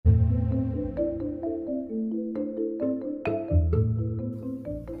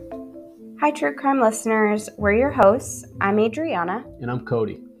Hi, true crime listeners. We're your hosts. I'm Adriana. And I'm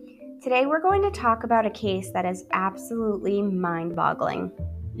Cody. Today we're going to talk about a case that is absolutely mind-boggling.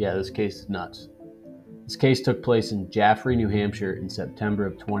 Yeah, this case is nuts. This case took place in Jaffrey, New Hampshire in September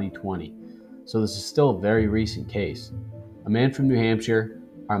of 2020. So this is still a very recent case. A man from New Hampshire,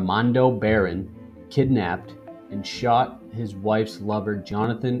 Armando Barron, kidnapped and shot his wife's lover,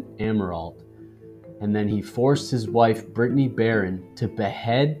 Jonathan Amerault, and then he forced his wife, Brittany Barron, to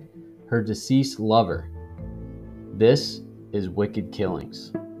behead her deceased lover. This is Wicked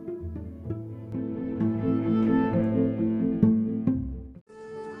Killings.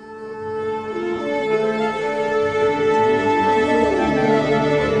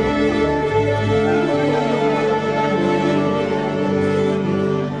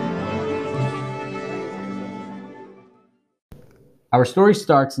 Our story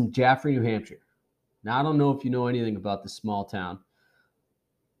starts in Jaffrey, New Hampshire. Now, I don't know if you know anything about this small town,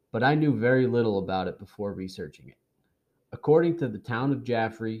 but I knew very little about it before researching it. According to the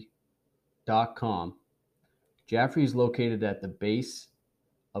townofjaffrey.com, Jaffrey is located at the base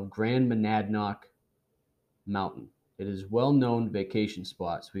of Grand Monadnock Mountain. It is a well-known vacation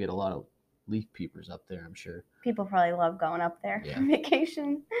spot, so we get a lot of leaf peepers up there, I'm sure. People probably love going up there for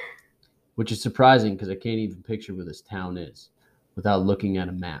vacation. Which is surprising because I can't even picture where this town is without looking at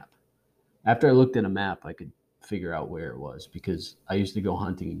a map. After I looked at a map, I could figure out where it was because I used to go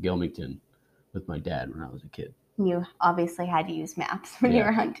hunting in Gilmington with my dad when I was a kid. You obviously had to use maps when you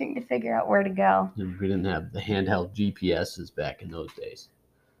were hunting to figure out where to go. And we didn't have the handheld GPSs back in those days.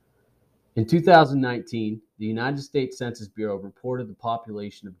 In 2019, the United States Census Bureau reported the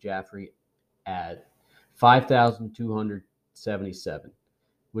population of Jaffrey at 5,277,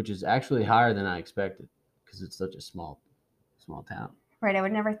 which is actually higher than I expected because it's such a small town. Right, I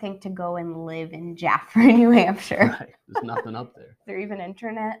would never think to go and live in Jaffrey, New Hampshire. Right, there's nothing up there. Is there even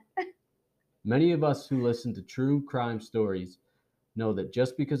internet? Many of us who listen to true crime stories know that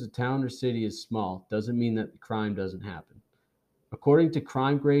just because a town or city is small doesn't mean that the crime doesn't happen. According to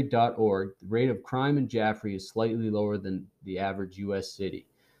crimegrade.org, the rate of crime in Jaffrey is slightly lower than the average U.S. city.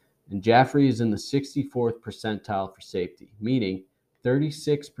 And Jaffrey is in the 64th percentile for safety, meaning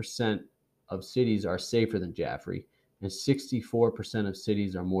 36% of cities are safer than Jaffrey, and 64% of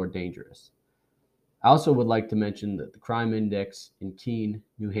cities are more dangerous. I also would like to mention that the crime index in Keene,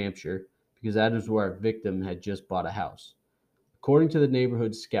 New Hampshire, because that is where our victim had just bought a house. According to the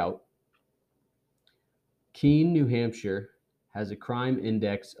Neighborhood Scout, Keene, New Hampshire has a crime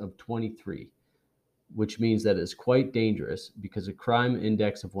index of 23, which means that it's quite dangerous because a crime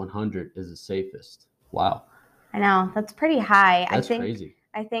index of 100 is the safest. Wow. I know, that's pretty high. That's crazy.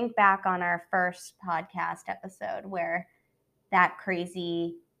 I think back on our first podcast episode where that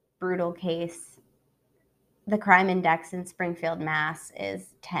crazy, brutal case, the crime index in Springfield, Mass.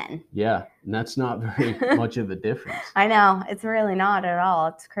 is 10. Yeah, and that's not very much of a difference. I know, it's really not at all.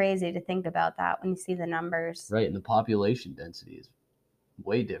 It's crazy to think about that when you see the numbers. Right, and the population density is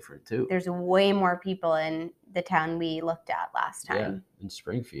way different too. There's way more people in the town we looked at last time. Yeah, in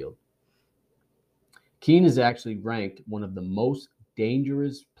Springfield. Keene is actually ranked one of the most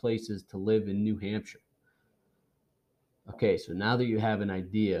dangerous places to live in New Hampshire. Okay, so now that you have an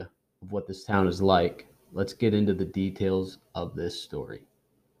idea of what this town is like, let's get into the details of this story.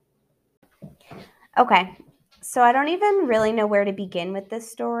 Okay, so I don't even really know where to begin with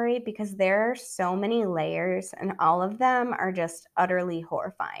this story because there are so many layers and all of them are just utterly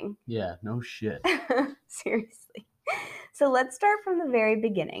horrifying. Yeah, no shit. Seriously. So let's start from the very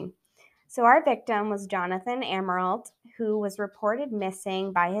beginning. So our victim was Jonathan Amerault, who was reported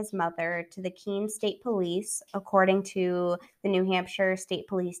missing by his mother to the Keene State Police, according to the New Hampshire State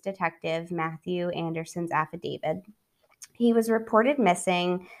Police Detective Matthew Anderson's affidavit. He was reported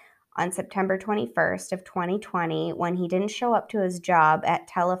missing on September 21st of 2020 when he didn't show up to his job at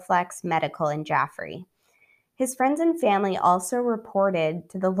Teleflex Medical in Jaffrey. His friends and family also reported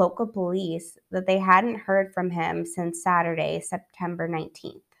to the local police that they hadn't heard from him since Saturday, September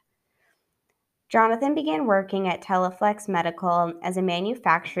 19th. Jonathan began working at Teleflex Medical as a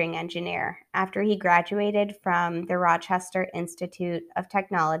manufacturing engineer after he graduated from the Rochester Institute of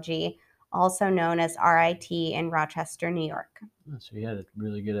Technology, also known as RIT in Rochester, New York. So he had a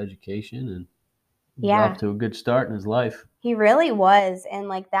really good education and was off to a good start in his life. He really was.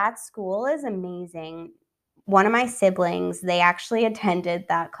 And that school is amazing. One of my siblings, they actually attended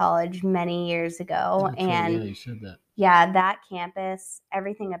that college many years ago. Yeah, you said that. Yeah, that campus,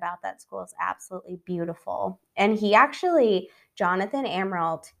 everything about that school is absolutely beautiful. And he actually, Jonathan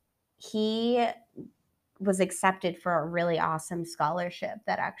Amerault, he was accepted for a really awesome scholarship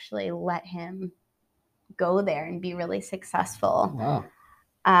that actually let him go there and be really successful. Wow.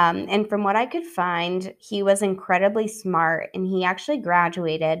 And from what I could find, he was incredibly smart, and he actually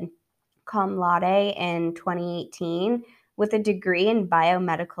graduated cum laude in 2018 with a degree in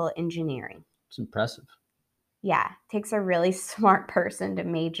biomedical engineering. It's impressive. Yeah, takes a really smart person to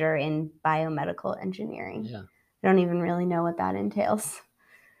major in biomedical engineering. Yeah. I don't even really know what that entails.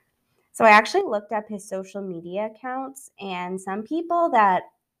 So I actually looked up his social media accounts, and some people that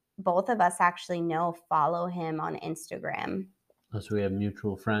both of us actually know follow him on Instagram. Unless we have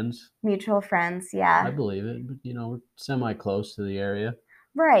mutual friends. Mutual friends, I yeah. believe it, but we're semi close to the area.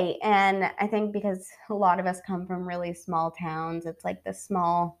 Right. And I think because a lot of us come from really small towns, it's like the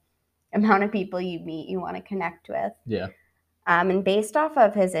small amount of people you meet you want to connect with. Yeah. And based off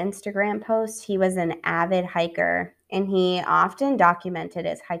of his Instagram posts, he was an avid hiker, and he often documented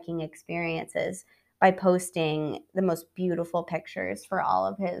his hiking experiences by posting the most beautiful pictures for all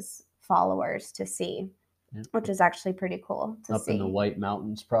of his followers to see, Yeah. which is actually pretty cool to Up in the see. White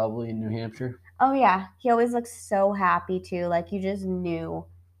Mountains, probably in New Hampshire. Oh, yeah. He always looks so happy too. Like you just knew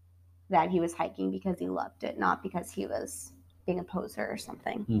that he was hiking because he loved it, not because he was being a poser or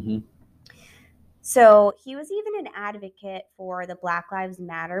something. Mm-hmm. So he was even an advocate for the Black Lives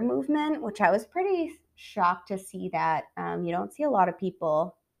Matter movement, which I was pretty shocked to see that. You don't see a lot of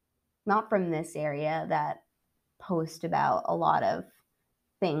people, not from this area, that post about a lot of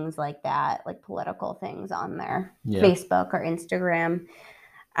things like that, like political things on their Yeah. Facebook or Instagram.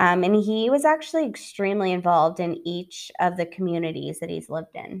 And he was actually extremely involved in each of the communities that he's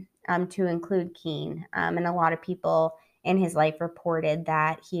lived in, to include Keene. And a lot of people in his life reported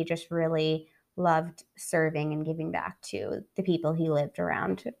that he just really loved serving and giving back to the people he lived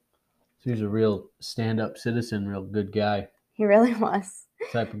around. So he's a real stand-up citizen, real good guy. He really was.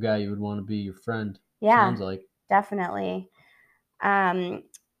 Type of guy you would want to be your friend. Yeah, Sounds like. definitely. Um,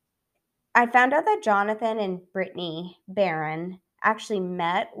 I found out that Jonathan and Brittany Barron actually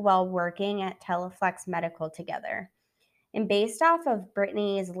met while working at Teleflex Medical together. And based off of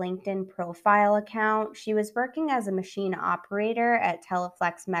Brittany's LinkedIn profile account, she was working as a machine operator at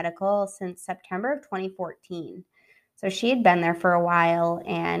Teleflex Medical since September of 2014. So she had been there for a while,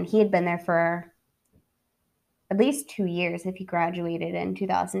 and he had been there for at least 2 years if he graduated in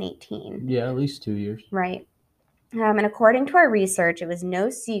 2018. Yeah, at least 2 years. Right. And according to our research, it was no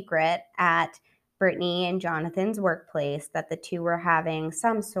secret at Brittany and Jonathan's workplace that the two were having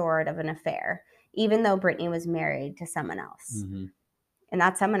some sort of an affair, even though Brittany was married to someone else. Mm-hmm. And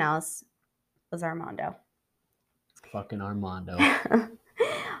that someone else was Armando. Fucking Armando.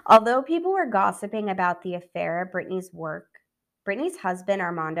 Although people were gossiping about the affair at Brittany's work, Brittany's husband,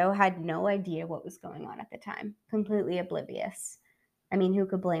 Armando, had no idea what was going on at the time, completely oblivious. I mean, who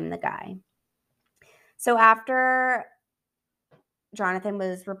could blame the guy? So after Jonathan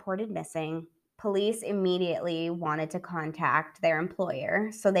was reported missing, police immediately wanted to contact their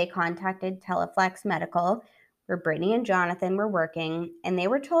employer. So they contacted Teleflex Medical, where Brittany and Jonathan were working, and they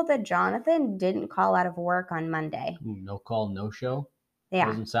were told that Jonathan didn't call out of work on Monday. Ooh, no call, no show. Yeah,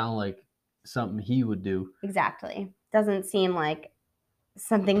 Doesn't sound like something he would do. exactly. Doesn't seem like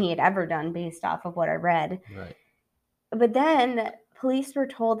something he had ever done based off of what I read. Right. But then police were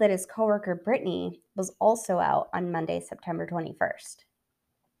told that his coworker Brittany was also out on Monday, September 21st.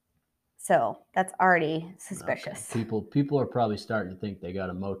 So that's already suspicious. Okay. People are probably starting to think they got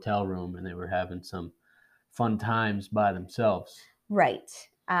a motel room and they were having some fun times by themselves. Right.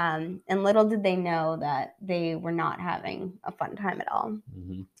 And little did they know that they were not having a fun time at all.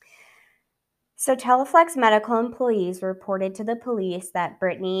 Mm-hmm. So Teleflex medical employees reported to the police that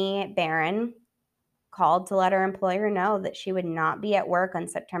Brittany Barron called to let her employer know that she would not be at work on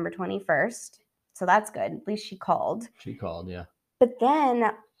September 21st. So that's good. At least she called. She called, yeah. But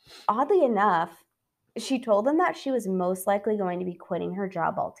then, oddly enough, she told them that she was most likely going to be quitting her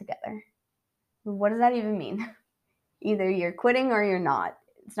job altogether. What does that even mean? Either you're quitting or you're not.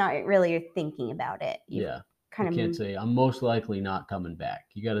 It's not really you're thinking about it. You Yeah. kind You of can't say I'm most likely not coming back.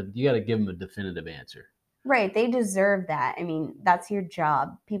 You gotta give them a definitive answer. right. They deserve that. I mean, that's your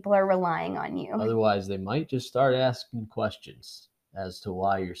job. People are relying on you. Otherwise, they might just start asking questions as to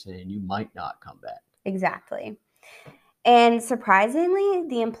why you're saying you might not come back. Exactly. And surprisingly,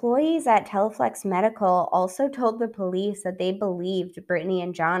 the employees at Teleflex Medical also told the police that they believed Brittany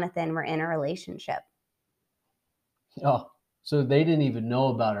and Jonathan were in a relationship. Oh, so they didn't even know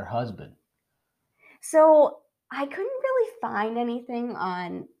about her husband. So I couldn't really find anything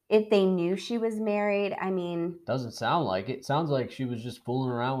on if they knew she was married. I mean, Doesn't sound like it. Sounds like she was just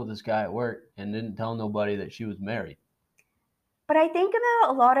fooling around with this guy at work and didn't tell nobody that she was married. but I think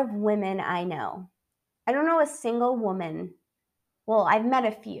about a lot of women I know. I don't know a single woman. Well, I've met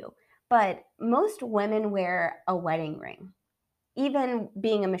a few, but most women wear a wedding ring. even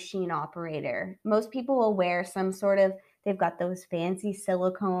being a machine operator, most people will wear some sort of, they've got those fancy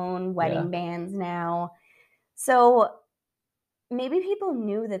silicone Yeah. wedding bands now. So maybe people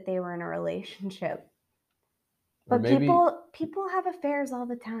knew that they were in a relationship, Or but maybe people have affairs all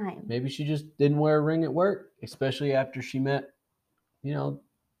the time. maybe she just didn't wear a ring at work, especially after she met, you know,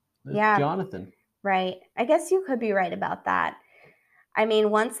 this Yeah, Jonathan. right. I guess you could be right about that. I mean,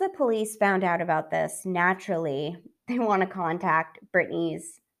 once the police found out about this, naturally, they want to contact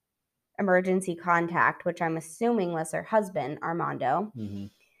Brittany's emergency contact, which I'm assuming was her husband, Armando. Hmm.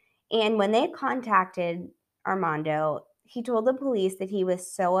 And when they contacted Armando, he told the police that he was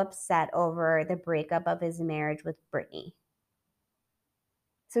so upset over the breakup of his marriage with Brittany.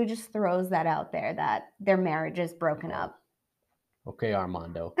 So he just throws that out there that their marriage is broken Oh, up. okay,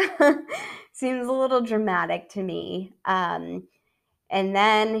 Armando. Seems a little dramatic to me. And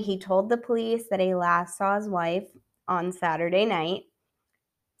then he told the police that he last saw his wife on Saturday night,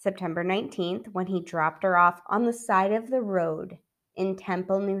 September 19th, when he dropped her off on the side of the road in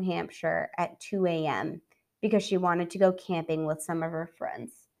Temple, New Hampshire at 2 a.m. because she wanted to go camping with some of her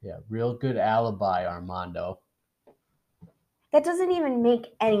friends. Yeah, real good alibi, Armando. That doesn't even make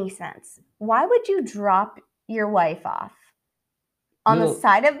any sense. Why would you drop your wife off on the Middle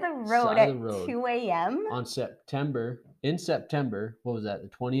side of the road side of the at road 2 a.m.? on September, what was that, the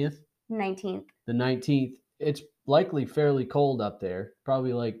 20th? 19th. The 19th. It's likely fairly cold up there,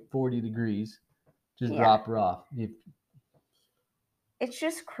 probably like 40 degrees. Just Yeah. drop her off. It's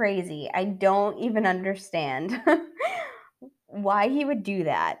just crazy. I don't even understand why he would do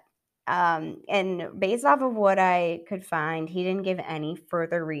that. And based off of what I could find, he didn't give any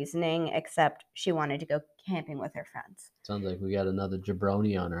further reasoning except she wanted to go camping with her friends. Sounds like we got another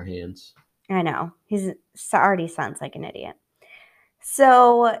jabroni on our hands. I know. He's already sounds like an idiot.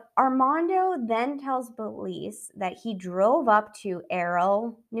 So Armando then tells police that he drove up to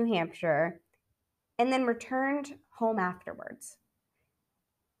Amerault, New Hampshire, and then returned home afterwards.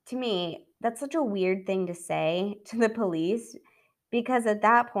 To me, that's such a weird thing to say to the police because at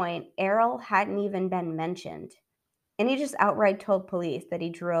that point, Errol hadn't even been mentioned. And he just outright told police that he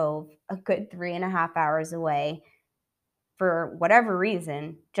drove a good 3.5 hours away for whatever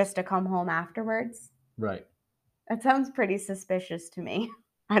reason just to come home afterwards. Right. That sounds pretty suspicious to me.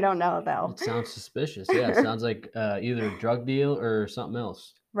 I don't know though. It sounds suspicious. Yeah, it sounds like either a drug deal or something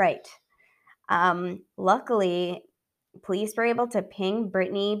else. Right. Luckily, police were able to ping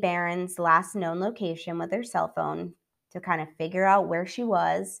Brittany Barron's last known location with their cell phone to kind of figure out where she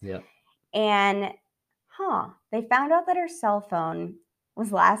was. Yep. And, they found out that her cell phone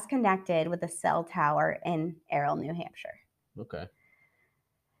was last connected with a cell tower in Amerault, New Hampshire. Okay.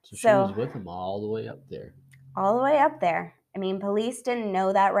 So she was So, with him all the way up there. all the way up there. I mean, police didn't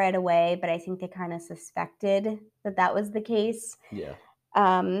know that right away, but I think they kind of suspected that that was the case. Yeah.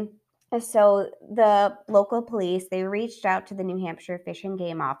 Um, so the local police, they reached out to the New Hampshire Fish and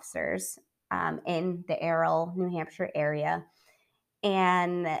Game officers in the Amerault, New Hampshire area.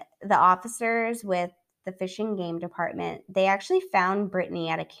 And the officers with the Fish and Game department, they actually found Brittany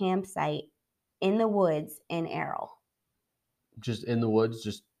at a campsite in the woods in Amerault, Just in the woods,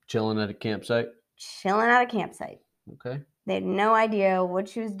 just chilling at a campsite. chilling at a campsite. Okay. They had no idea what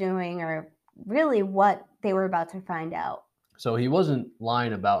she was doing or really what they were about to find out. So he wasn't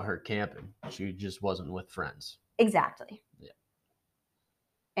lying about her camping. She just wasn't with friends. Exactly. Yeah.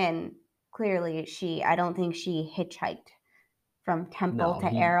 And clearly I don't think she hitchhiked from Temple No, to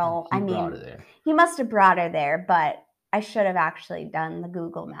he Amerault. he brought her there. He must have brought her there, but I should have actually done the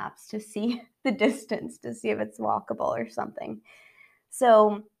Google Maps to see the distance to see if it's walkable or something.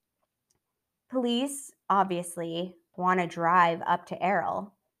 So police obviously want to drive up to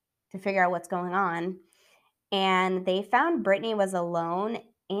Amerault to figure out what's going on. And they found Brittany was alone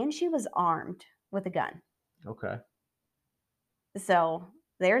and she was armed with a gun. Okay. So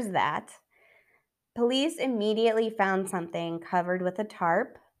there's that. Police immediately found something covered with a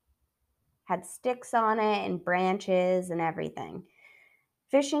tarp, had sticks on it and branches and everything.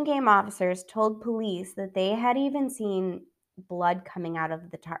 Fish and Game officers told police that they had even seen blood coming out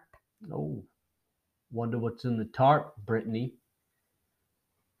of the tarp. Oh, wonder what's in the tarp, Brittany.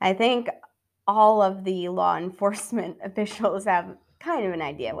 I think all of the law enforcement officials have kind of an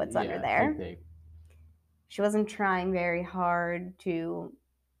idea what's under Yeah, I think there. they. She wasn't trying very hard to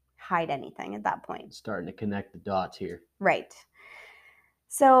hide anything at that point. Starting to connect the dots here. Right.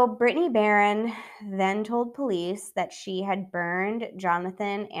 So Brittany Barron then told police that she had burned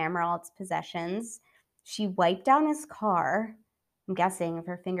Jonathan Amerault's possessions. She wiped down his car, I'm guessing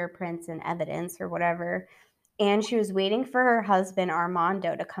for fingerprints and evidence or whatever, and she was waiting for her husband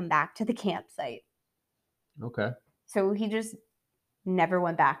Armando to come back to the campsite. Okay. So he just never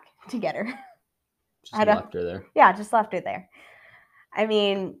went back to get her. Just left her there. Yeah, just left her there. I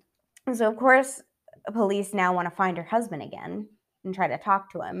mean, so of course, police now want to find her husband again and try to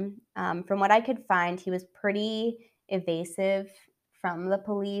talk to him. From what I could find, he was pretty evasive from the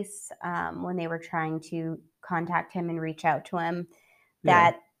police when they were trying to contact him and reach out to him.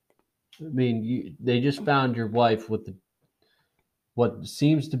 Yeah. That I mean, they just found your wife with what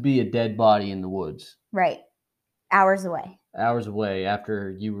seems to be a dead body in the woods, right, hours away. hours away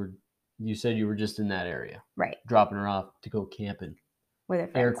after you said you were just in that area, Right, dropping her off to go camping. with her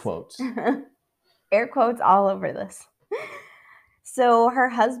Air friends. quotes. Air quotes all over this. So her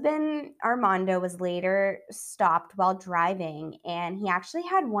husband Armando was later stopped while driving, and he actually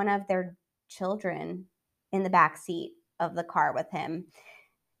had one of their children in the back seat of the car with him.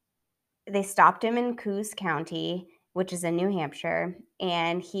 They stopped him in Coos County, which is in New Hampshire,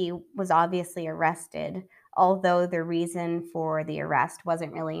 and he was obviously arrested. Although the reason for the arrest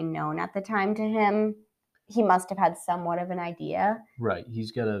wasn't really known at the time to him, he must have had somewhat of an idea. Right.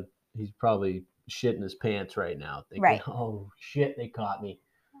 He's probably shitting his pants right now, thinking, Right. "Oh shit, they caught me."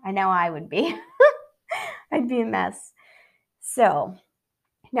 I know I would be. I'd be a mess. So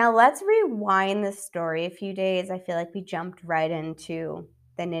now let's rewind the story a few days. I feel like we jumped right into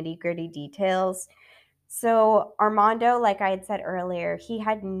the nitty gritty details. So Armando, like I had said earlier, he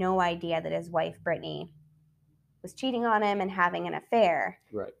had no idea that his wife Brittany was cheating on him and having an affair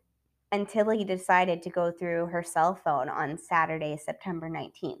Right. until he decided to go through her cell phone on Saturday, September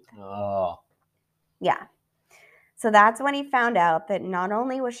 19th. Oh. Yeah. So that's when he found out that not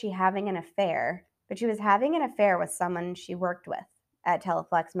only was she having an affair, but she was having an affair with someone she worked with at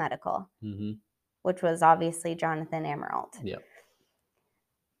Teleflex Medical, Mm-hmm. which was obviously Jonathan Amerault. Yep.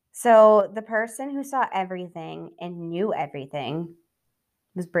 So the person who saw everything and knew everything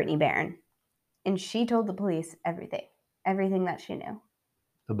was Brittany Barron. And she told the police everything that she knew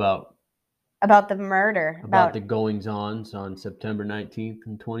About the murder, about the goings-ons on September 19th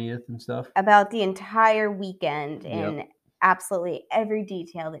and 20th and stuff. about the entire weekend Yep. and absolutely every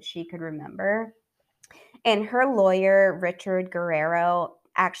detail that she could remember. And her lawyer, Richard Guerrero,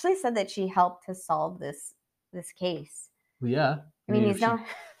 actually said that she helped to solve this case. Well, yeah. I mean, if he's she not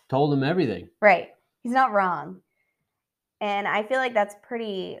told him everything. right. He's not wrong. And I feel like that's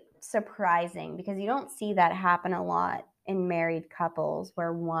pretty surprising because you don't see that happen a lot in married couples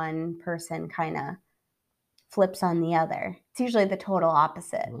where one person kind of flips on the other. It's usually the total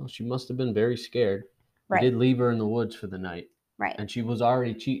opposite. Well, she must have been very scared. He Right. did leave her in the woods for the night. Right. And she was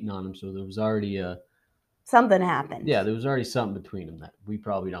already cheating on him, so there was already something happened. Yeah, there was already something between them that we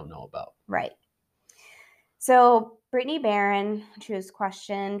probably don't know about. Right. So Brittany Barron, she was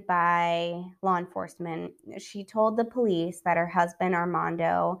questioned by law enforcement. She told the police that her husband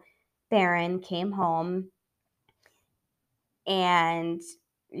Armando Barron came home and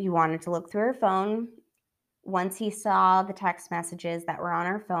he wanted to look through her phone. Once he saw the text messages that were on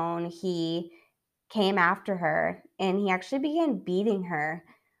her phone, he came after her and he actually began beating her,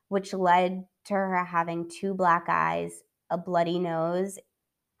 which led to her having 2 black eyes, a bloody nose,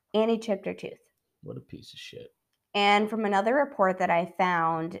 and he chipped her tooth. What a piece of shit. And from another report that I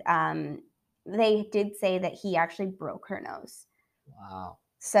found, they did say that he actually broke her nose. Wow.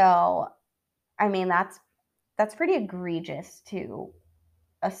 So, I mean, that's pretty egregious to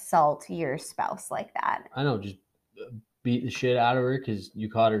assault your spouse like that. I know, just beat the shit out of her because you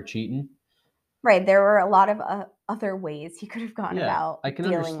caught her cheating. Right. There were a lot of other ways he could have gone about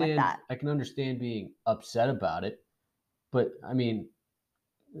dealing with that. I can understand being upset about it, but I mean,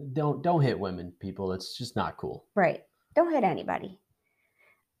 don't hit women, people. It's just not cool. Right. Don't hit anybody.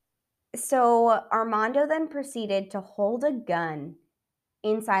 So Armando then proceeded to hold a gun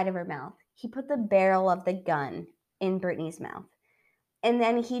inside of her mouth. He put the barrel of the gun in Brittany's mouth. And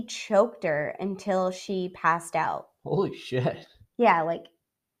then he choked her until she passed out. Holy shit. Yeah, like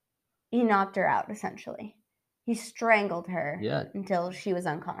he knocked her out essentially. He strangled her until she was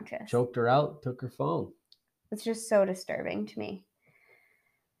unconscious. Choked her out, took her phone. It's just so disturbing to me.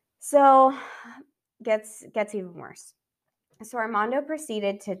 So gets even worse. So Armando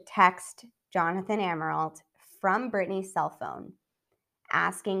proceeded to text Jonathan Amerault from Brittany's cell phone,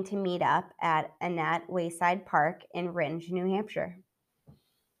 asking to meet up at Annette Wayside Park in Ringe, New Hampshire.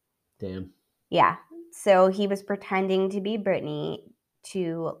 Damn. Yeah. So he was pretending to be Brittany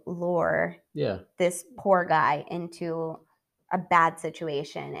to lure this poor guy into a bad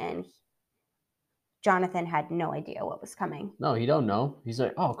situation. And Jonathan had no idea what was coming. No, he don't know. He's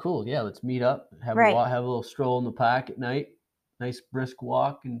like, oh, cool. Yeah, let's meet up. Have a little stroll in the park at night. Nice brisk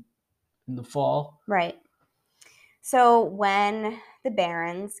walk in the fall. Right. So when the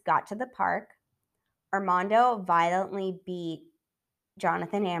Barons got to the park, Armando violently beat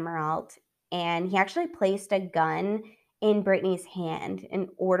Jonathan Amerault, and he actually placed a gun in Brittany's hand and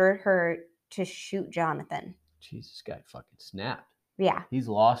ordered her to shoot Jonathan. Jesus, guy fucking snapped. Yeah. He's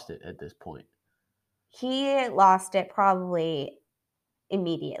lost it at this point. He lost it probably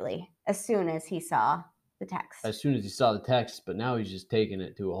immediately, as soon as he saw the text. As soon as he saw the text, but now he's just taking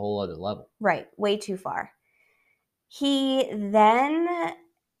it to a whole other level. Right, way too far. He then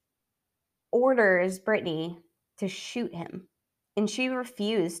orders Brittany to shoot him, and she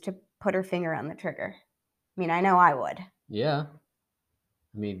refused to put her finger on the trigger. I mean, I know I would. Yeah.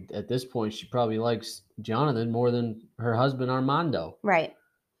 I mean, at this point, she probably likes Jonathan more than her husband Armando. Right.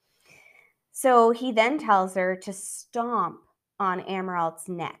 So he then tells her to stomp on Amerault's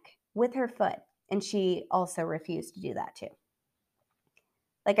neck with her foot, and she also refused to do that too.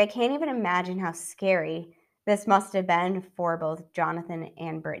 Like, I can't even imagine how scary this must have been for both Jonathan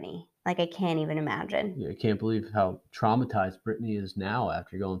and Brittany. Like, I can't even imagine. Yeah, I can't believe how traumatized Brittany is now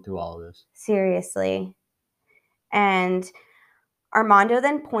after going through all of this. Seriously. And Armando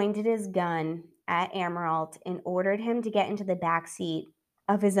then pointed his gun at Amerault and ordered him to get into the back seat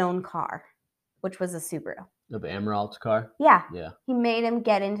of his own car, which was a Subaru. Of Amerault's car? Yeah. Yeah. He made him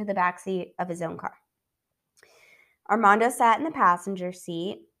get into the back seat of his own car. Armando sat in the passenger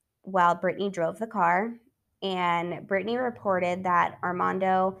seat while Brittany drove the car, and Brittany reported that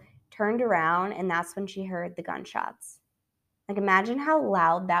Armando turned around, and that's when she heard the gunshots. Like, imagine how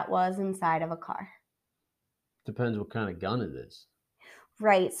loud that was inside of a car. Depends what kind of gun it is.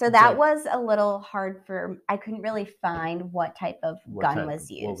 Right. So It's that like- was a little hard I couldn't really find what type of gun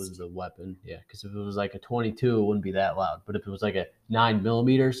was used. What was the weapon? Yeah, because if it was like a 22, it wouldn't be that loud. But if it was like a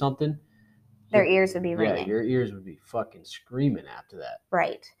 9mm or something, Their ears would be ringing. Yeah, your ears would be fucking screaming after that.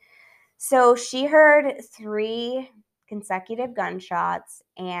 Right. So she heard 3 consecutive gunshots,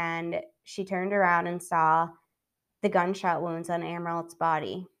 and she turned around and saw the gunshot wounds on Amerault's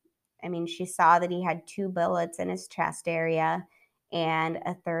body. I mean, she saw that he had 2 bullets in his chest area and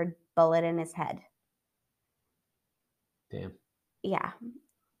a 3rd bullet in his head. Damn. Yeah,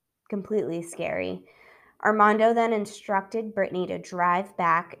 completely scary. Armando then instructed Brittany to drive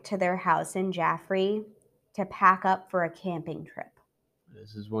back to their house in Jaffrey to pack up for a camping trip.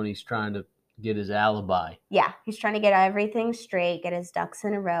 This is when he's trying to get his alibi. Yeah, he's trying to get everything straight, get his ducks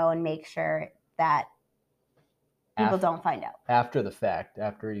in a row, and make sure that people don't find out. After the fact,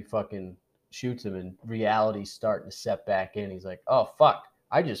 after he fucking shoots him and reality's starting to set back in, he's like, oh, fuck,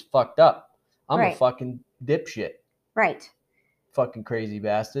 I just fucked up. I'm a fucking dipshit. Right. Fucking crazy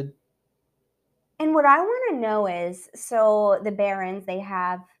bastard. And what I want to know is, so the Barons, they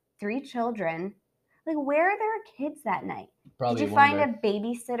have 3 children. Like, where are their kids that night? Probably Did you find a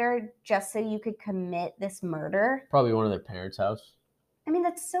babysitter just so you could commit this murder? Probably one of their parents' house. I mean,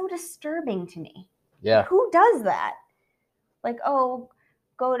 that's so disturbing to me. Yeah. Like, who does that? Like, oh,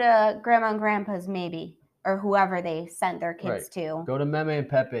 go to Grandma and Grandpa's maybe, or whoever they sent their kids to. Go to Meme and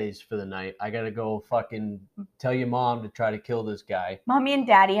Pepe's for the night. I gotta go fucking tell your mom to try to kill this guy. Mommy and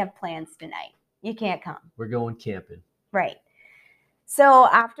Daddy have plans tonight. You can't come. We're going camping. Right. So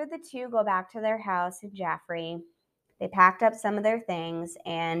after the 2 go back to their house in Jaffrey, they packed up some of their things,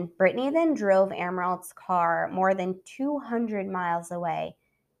 and Brittany then drove Amerault's car more than 200 miles away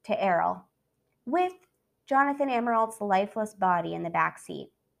to Errol with Jonathan Amerault's lifeless body in the back seat,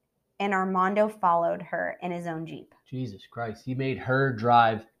 and Armando followed her in his own Jeep. Jesus Christ. He made her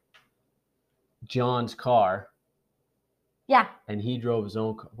drive John's car. Yeah. And he drove his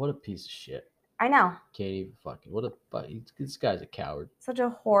own car. What a piece of shit. I know. Can't even fucking. This guy's a coward. Such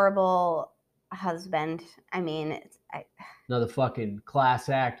a horrible husband. I mean, Another fucking class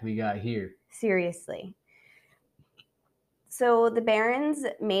act we got here. Seriously. So the Barons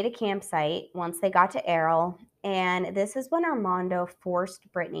made a campsite once they got to Errol, and this is when Armando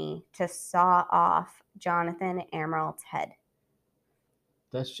forced Brittany to saw off Jonathan Amerault's head.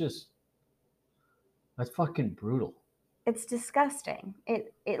 That's fucking brutal. It's disgusting.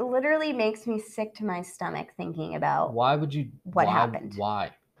 It literally makes me sick to my stomach thinking about what happened.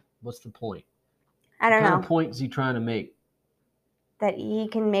 Why? What's the point? I don't know. What kind of point is he trying to make? That he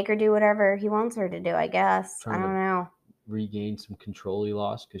can make her do whatever he wants her to do, I guess. I don't know. Regain some control he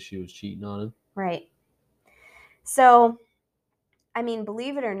lost because she was cheating on him. Right. So, I mean,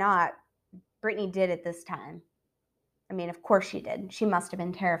 believe it or not, Brittany did it this time. I mean, of course she did. She must have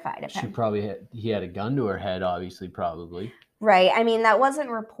been terrified of him. He had a gun to her head, obviously, probably. Right. I mean, that wasn't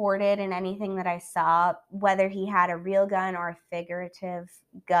reported in anything that I saw, whether he had a real gun or a figurative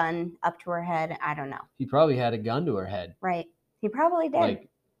gun up to her head. I don't know. He probably had a gun to her head. Right. He probably did. Like,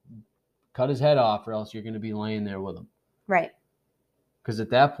 cut his head off or else you're going to be laying there with him. Right. Because at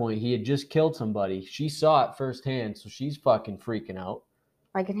that point, he had just killed somebody. She saw it firsthand, so she's fucking freaking out.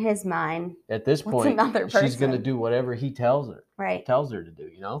 Like in his mind, At this what's point, another she's going to person? do whatever he tells her Right. to do,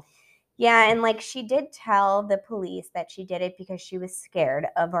 you know? Yeah, and like she did tell the police that she did it because she was scared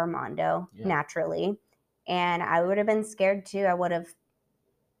of Armando, Yeah. naturally. And I would have been scared too. I would have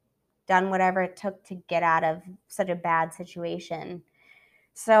done whatever it took to get out of such a bad situation.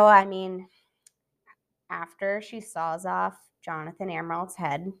 So, I mean, after she saws off Jonathan Amerault's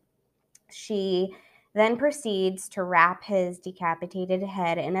head, she then proceeds to wrap his decapitated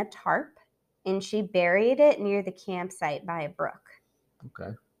head in a tarp, and she buried it near the campsite by a brook.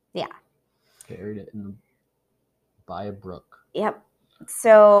 Okay. Yeah. Buried it by a brook. Yep.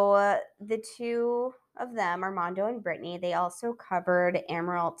 So the two of them, Armando and Brittany, they also covered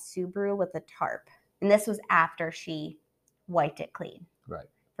Amerault's Subaru with a tarp. And this was after she wiped it clean Right.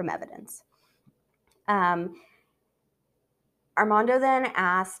 from evidence. Armando then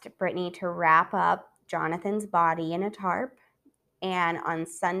asked Brittany to wrap up Jonathan's body in a tarp. And on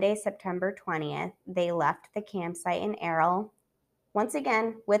Sunday, September 20th, they left the campsite in Amerault, once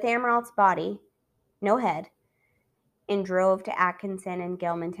again with Amerault's body, no head, and drove to Atkinson and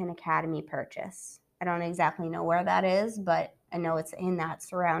Gilmanton Academy Purchase. I don't exactly know where that is, but I know it's in that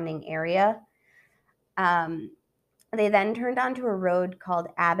surrounding area. They then turned onto a road called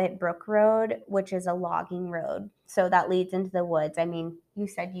Abbott Brook Road, which is a logging road. So that leads into the woods. I mean, you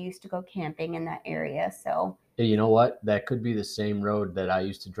said you used to go camping in that area, so. Yeah, you know what? That could be the same road that I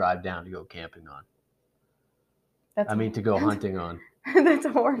used to drive down to go camping on. To go hunting on. That's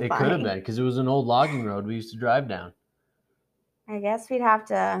horrifying. It could have been because it was an old logging road we used to drive down. I guess we'd have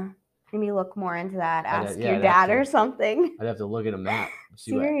to maybe look more into that. Ask your I'd dad or something. I'd have to look at a map.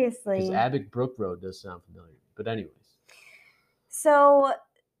 Seriously. Because Abbott Brook Road does sound familiar. But anyways. So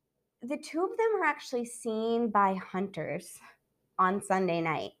the two of them were actually seen by hunters on Sunday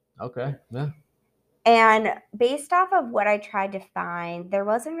night. Okay, yeah. And based off of what I tried to find, there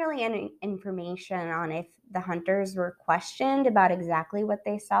wasn't really any information on if the hunters were questioned about exactly what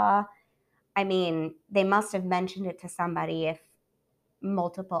they saw. I mean, they must have mentioned it to somebody if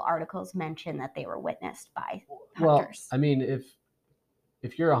multiple articles mention that they were witnessed by hunters. Well, I mean,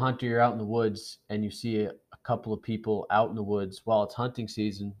 if you're a hunter, you're out in the woods and you see a couple of people out in the woods while it's hunting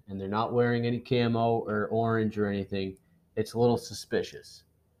season and they're not wearing any camo or orange or anything, it's a little suspicious.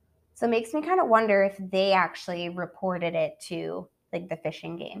 So it makes me kind of wonder if they actually reported it to like the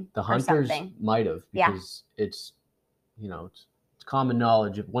fishing game. The hunters might have, because it's common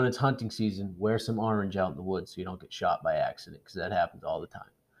knowledge of when it's hunting season, wear some orange out in the woods so you don't get shot by accident, because that happens all the time.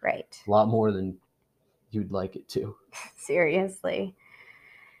 Right. A lot more than you'd like it to. Seriously.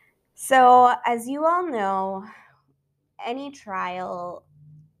 So, as you all know, any trial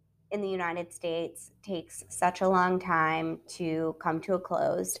in the United States takes such a long time to come to a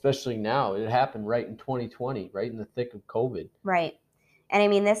close. Especially now. It happened right in 2020, right in the thick of COVID. Right. And I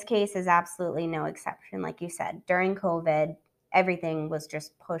mean, this case is absolutely no exception. Like you said, during COVID, everything was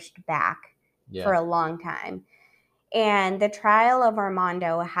just pushed back for a long time. And the trial of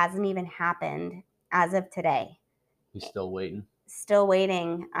Armando hasn't even happened as of today. He's still waiting. Still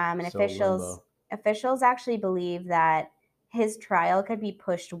waiting. And officials actually believe that his trial could be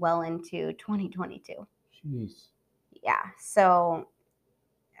pushed well into 2022. Jeez. Yeah. So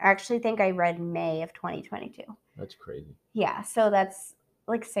I actually think I read May of 2022. That's crazy. Yeah. So that's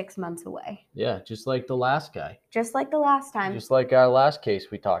like 6 months away. Yeah. Just like the last guy. Just like the last time. Just like our last case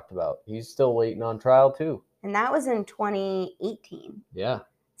we talked about. He's still waiting on trial too. And that was in 2018. Yeah.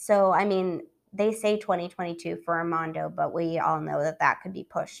 So, I mean, they say 2022 for Armando, but we all know that that could be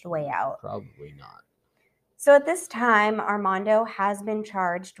pushed way out. Probably not. So at this time, Armando has been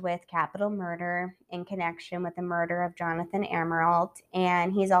charged with capital murder in connection with the murder of Jonathan Amerault,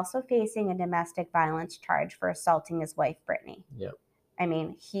 and he's also facing a domestic violence charge for assaulting his wife, Brittany. Yep. I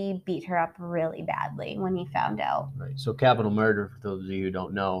mean, he beat her up really badly when he found out. Right. So capital murder, for those of you who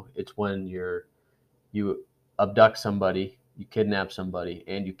don't know, it's when you abduct somebody, you kidnap somebody,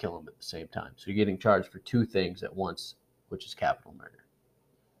 and you kill them at the same time. So you're getting charged for two things at once, which is capital murder.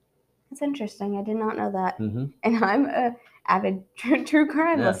 That's interesting. I did not know that. Mm-hmm. And I'm an avid true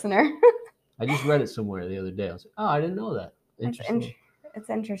crime listener. I just read it somewhere the other day. I was like, oh, I didn't know that. Interesting. It's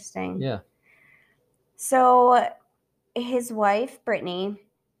interesting. Yeah. So his wife, Brittany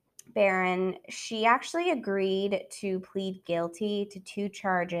Barron, she actually agreed to plead guilty to 2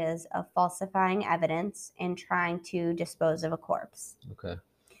 charges of falsifying evidence and trying to dispose of a corpse. Okay.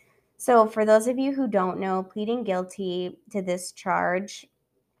 So for those of you who don't know, pleading guilty to this charge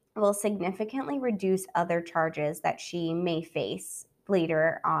will significantly reduce other charges that she may face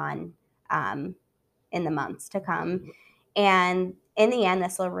later on in the months to come. And in the end,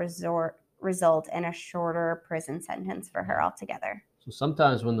 this will result in a shorter prison sentence for her altogether. So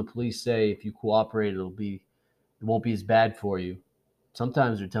sometimes when the police say if you cooperate, it won't be as bad for you.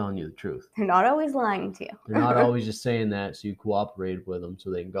 Sometimes they're telling you the truth. They're not always lying to They're not you. always just saying that so you cooperate with them so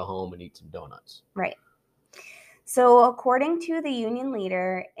they can go home and eat some donuts. Right. So, according to the union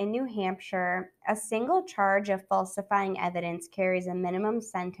leader in New Hampshire, a single charge of falsifying evidence carries a minimum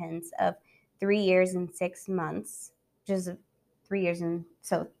sentence of 3 years and 6 months, which is 3 years and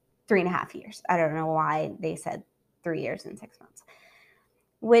so 3.5 years. I don't know why they said 3 years and 6 months,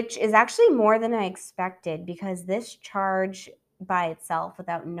 which is actually more than I expected because this charge by itself,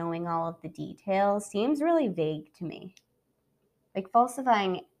 without knowing all of the details, seems really vague to me. Like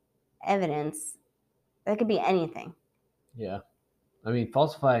falsifying evidence, that could be anything. Yeah. I mean,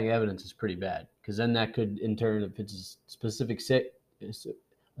 falsifying evidence is pretty bad because then that could, in turn, if it's a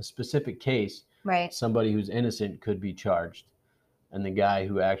specific case, Right. somebody who's innocent could be charged, and the guy or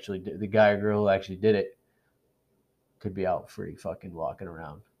girl who actually did it could be out free, fucking walking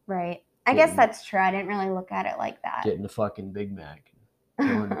around, Right. I guess that's true. I didn't really look at it like that. getting a fucking Big Mac,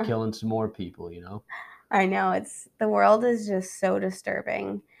 killing some more people. You know. I know, the world is just so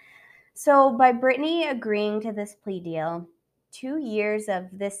disturbing. So by Brittany agreeing to this plea deal, 2 years of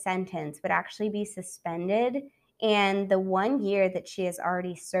this sentence would actually be suspended, and the 1 year that she has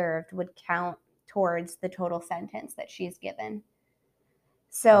already served would count towards the total sentence that she's given.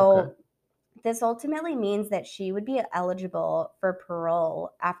 So Okay. this ultimately means that she would be eligible for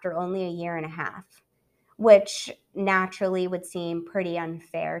parole after only a year and a half, which naturally would seem pretty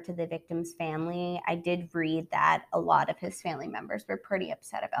unfair to the victim's family. I did read that a lot of his family members were pretty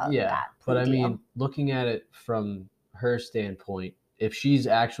upset about Yeah, that but plea I deal. mean, looking at it from her standpoint, if she's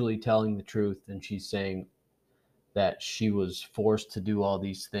actually telling the truth and she's saying that she was forced to do all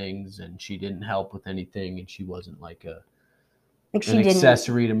these things and she didn't help with anything and she wasn't like Like an she didn't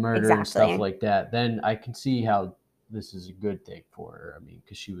accessory to murder and stuff exactly. like that, then I can see how this is a good thing for her. I mean,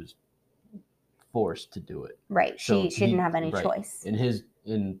 because she was forced to do it. Right. So She didn't have any right, choice.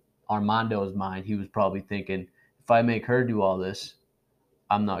 in Armando's mind, he was probably thinking, if I make her do all this,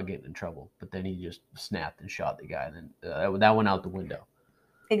 I'm not getting in trouble. But then he just snapped and shot the guy. And then that went out the window.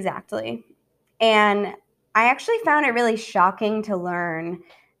 Exactly. And I actually found it really shocking to learn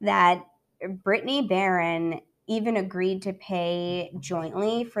that Brittany Barron even agreed to pay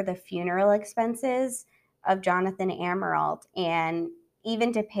jointly for the funeral expenses of Jonathan Amerault and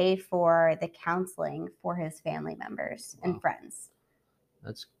even to pay for the counseling for his family members Wow. and friends.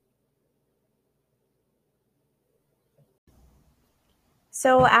 That's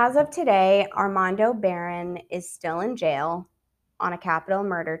So, as of today, Armando Barron is still in jail on a capital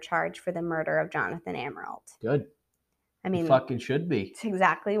murder charge for the murder of Jonathan Amerault. good. I He mean, fucking should be. it's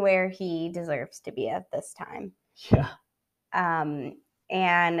exactly where he deserves to be at this time. Yeah. Um,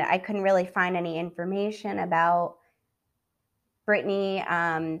 and I couldn't really find any information about Brittany.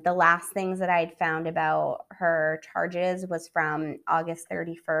 The last things that I'd found about her charges was from August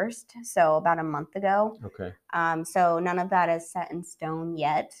 31st, so about a month ago. Okay. So none of that is set in stone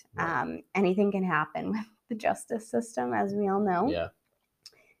yet. Right. Anything can happen with the justice system, as we all know. Yeah.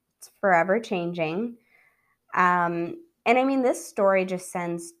 It's forever changing. And I mean, this story just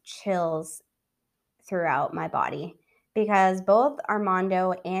sends chills throughout my body because both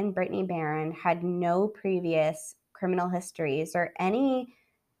Armando and Brittany Barron had no previous criminal histories or any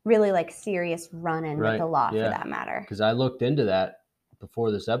really like serious run-in with Right. the law for Yeah. that matter. Because I looked into that before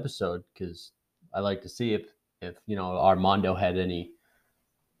this episode because I like to see if Armando had any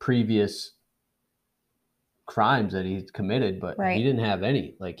previous crimes that he's committed, but he Right. didn't have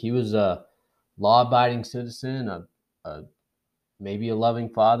any. Like he was a law-abiding citizen, a maybe a loving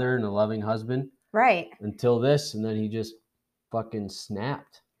father and a loving husband Right. until this, and then he just fucking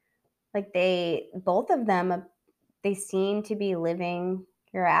snapped. Like both of them, they seem to be living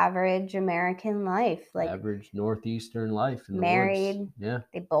your average American life, like Average northeastern life in the woods. married. Yeah.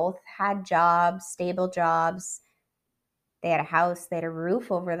 They both had jobs, stable jobs. They had a house, they had a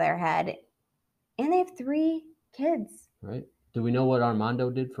roof over their head, and they have 3 kids. Right. Do we know what Armando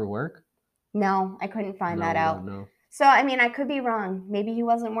did for work? No, I couldn't find No, that we out. don't know. So, I mean, I could be wrong. Maybe he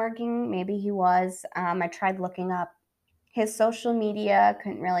wasn't working. Maybe he was. I tried looking up his social media,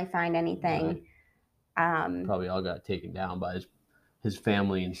 couldn't really find anything. Right. Probably all got taken down by his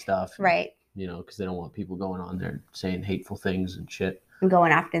family and stuff. Right. Because they don't want people going on there saying hateful things and shit. And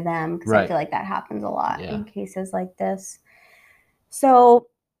going after them because I feel like that happens a lot in cases like this. So,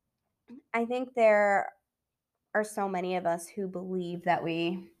 I think there are so many of us who believe that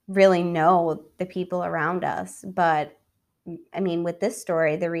we really know the people around us. But I mean, with this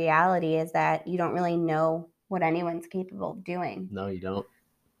story, the reality is that you don't really know what anyone's capable of doing. No, you don't.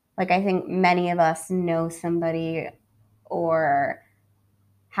 Like, I think many of us know somebody or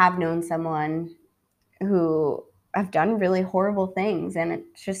have known someone who have done really horrible things, and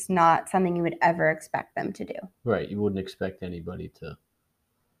it's just not something you would ever expect them to do. Right. You wouldn't expect anybody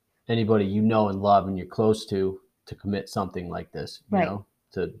you know and love and you're close to commit something like this, you Right. know,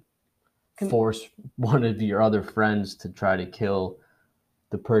 to force one of your other friends to try to kill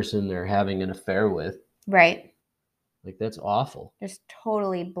the person they're having an affair with. Right. Like, that's awful. Just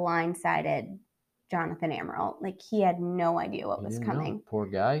totally blindsided Jonathan Amerault. Like, he had no idea what was coming. Know. Poor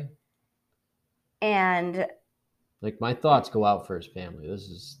guy. And like, my thoughts go out for his family.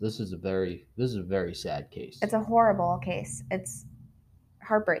 This is a very sad case. It's a horrible case. It's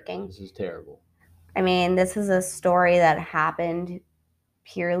heartbreaking. This is terrible. I mean, this is a story that happened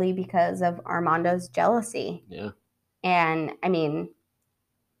purely because of Armando's jealousy. Yeah. And I mean,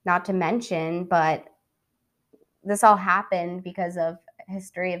 not to mention, but this all happened because of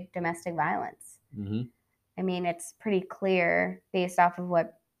history of domestic violence. Mm-hmm. I mean, it's pretty clear based off of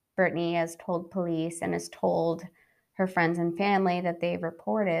what Brittany has told police and has told her friends and family that they've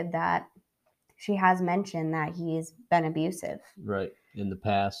reported, that she has mentioned that he's been abusive. Right. In the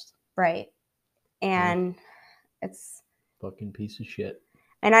past. Right. And it's fucking piece of shit.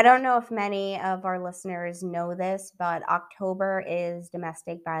 And I don't know if many of our listeners know this, but October is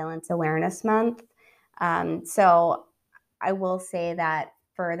Domestic Violence Awareness Month. So I will say that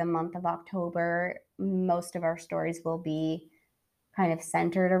for the month of October, most of our stories will be kind of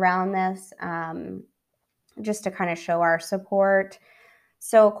centered around this, just to kind of show our support.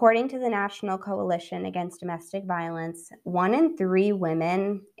 So according to the National Coalition Against Domestic Violence, 1 in 3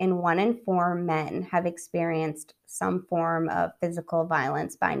 women and 1 in 4 men have experienced some form of physical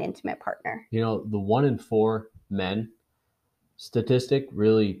violence by an intimate partner. You know, the 1 in 4 men statistic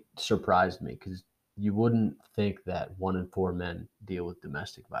really surprised me, because you wouldn't think that 1 in 4 men deal with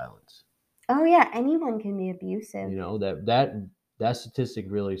domestic violence. Oh yeah, anyone can be abusive. You know, that statistic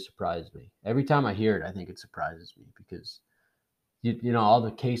really surprised me. Every time I hear it, I think it surprises me, because you know, all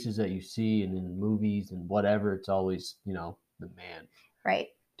the cases that you see and in movies and whatever, it's always, you know, the man right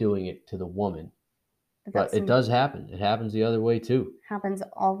doing it to the woman. But it does happen. It happens the other way too. Happens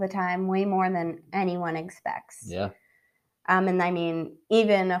all the time, way more than anyone expects. Yeah. And I mean,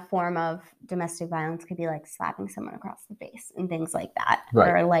 even a form of domestic violence could be like slapping someone across the face and things like that.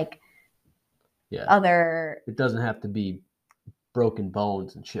 Right. Or like other... It doesn't have to be broken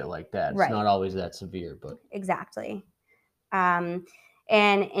bones and shit like that. It's not always that severe, but... Exactly. And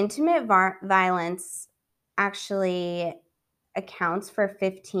intimate violence actually accounts for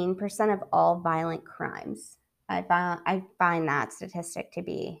 15% of all violent crimes. I find that statistic to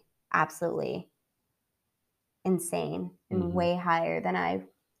be absolutely insane and way higher than I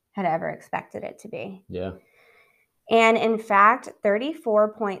had ever expected it to be. Yeah. And in fact,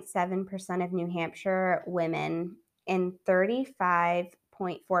 34.7% of New Hampshire women and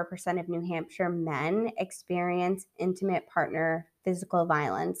 35.4% of New Hampshire men experience intimate partner physical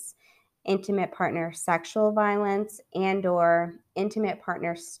violence, intimate partner sexual violence, and or intimate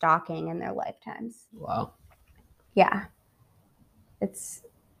partner stalking in their lifetimes. Wow. Yeah. It's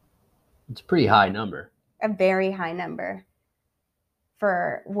a pretty high number. A very high number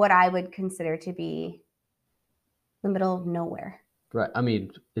for what I would consider to be the middle of nowhere. Right. I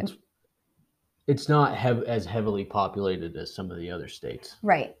mean, it's not as heavily populated as some of the other states.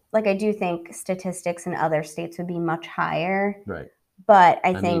 Right. Like, I do think statistics in other states would be much higher. Right. But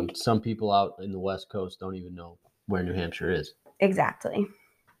I think some people out in the West Coast don't even know where New Hampshire is. Exactly.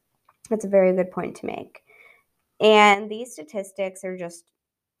 That's a very good point to make. And these statistics are just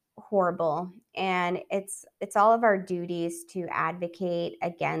horrible. And it's all of our duties to advocate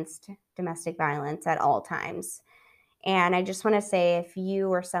against domestic violence at all times. And I just want to say, if you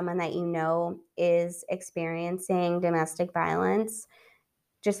or someone that you know is experiencing domestic violence,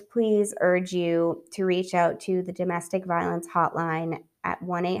 just please urge you to reach out to the domestic violence hotline at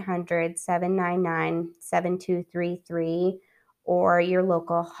 1-800-799-7233 or your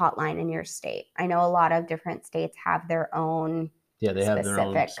local hotline in your state. I know a lot of different states have their own they have their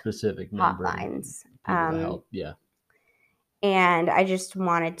own specific number hotlines. People to help. Yeah. And I just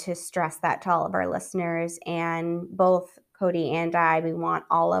wanted to stress that to all of our listeners. And both Cody and I, we want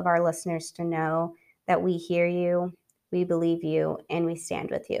all of our listeners to know that we hear you, we believe you, and we stand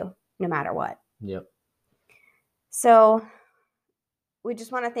with you no matter what. Yep. So we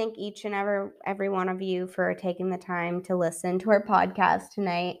just want to thank each and every one of you for taking the time to listen to our podcast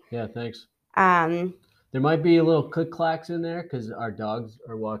tonight. Yeah, thanks. There might be a little click-clacks in there because our dogs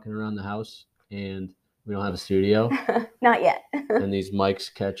are walking around the house and we don't have a studio. Not yet. And these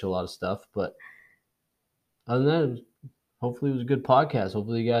mics catch a lot of stuff. But other than that, hopefully it was a good podcast.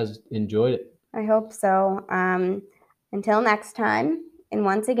 Hopefully you guys enjoyed it. I hope so. Until next time, And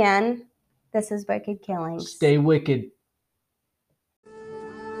once again, this is Wicked Killings. Stay wicked.